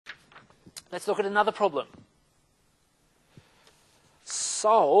Let's look at another problem.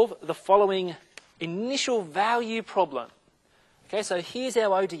 Solve the following initial value problem. Okay, so here's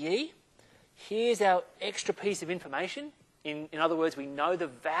our ODE. Here's our extra piece of information. In other words, we know the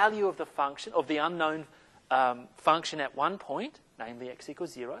value of the function, of the unknown function at one point, namely x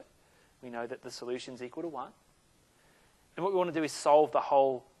equals 0. We know that the solution's equal to 1. And what we want to do is solve the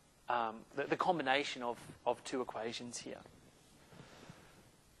whole, the combination of two equations here.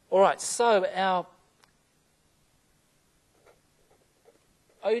 All right, so our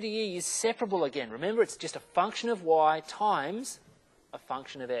ODE is separable again. Remember, it's just a function of y times a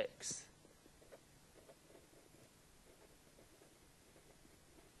function of x.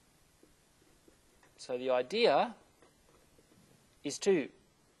 So the idea is to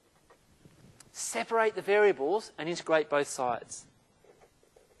separate the variables and integrate both sides.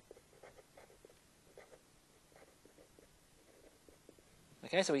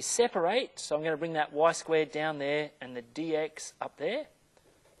 Okay, so we separate, so I'm going to bring that y squared down there and the dx up there.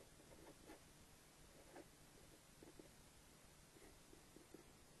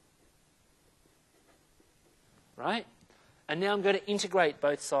 Right? And now I'm going to integrate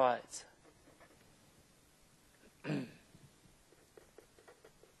both sides.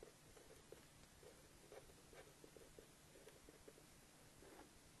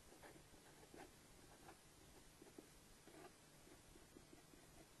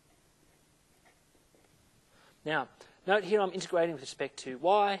 Now, note here I'm integrating with respect to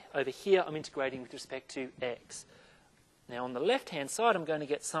y. Over here I'm integrating with respect to x. Now on the left-hand side I'm going to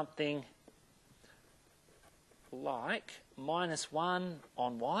get something like minus 1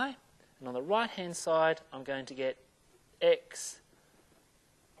 on y. And on the right-hand side I'm going to get x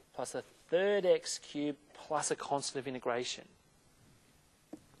plus a third x cubed plus a constant of integration.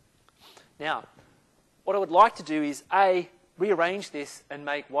 Now, what I would like to do is A, rearrange this and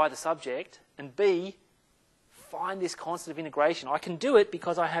make y the subject, and B, find this constant of integration. I can do it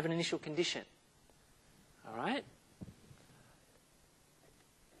because I have an initial condition. All right?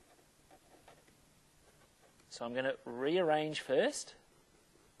 So I'm going to rearrange first.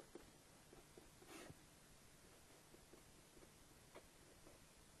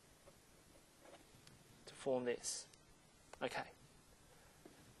 To form this. Okay.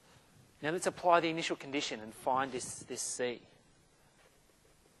 Now let's apply the initial condition and find this C.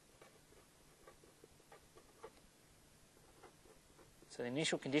 So the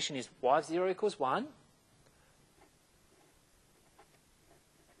initial condition is y of 0 equals 1.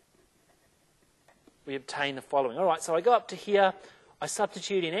 We obtain the following. All right, so I go up to here, I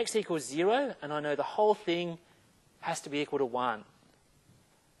substitute in x equals 0, and I know the whole thing has to be equal to 1.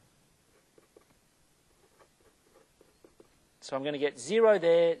 So I'm going to get 0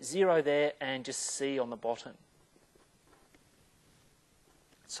 there, and just C on the bottom.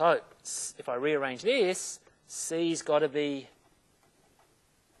 So if I rearrange this, C's got to be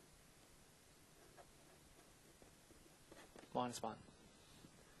minus 1.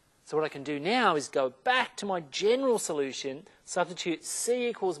 So what I can do now is go back to my general solution, substitute C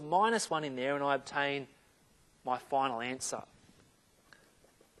equals minus 1 in there, and I obtain my final answer.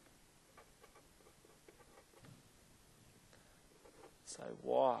 So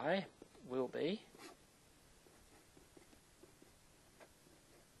y will be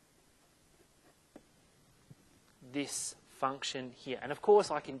this function here. And of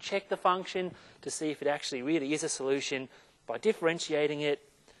course I can check the function to see if it actually really is a solution by differentiating it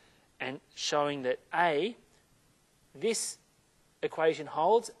and showing that A, this equation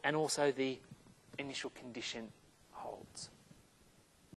holds, and also the initial condition holds.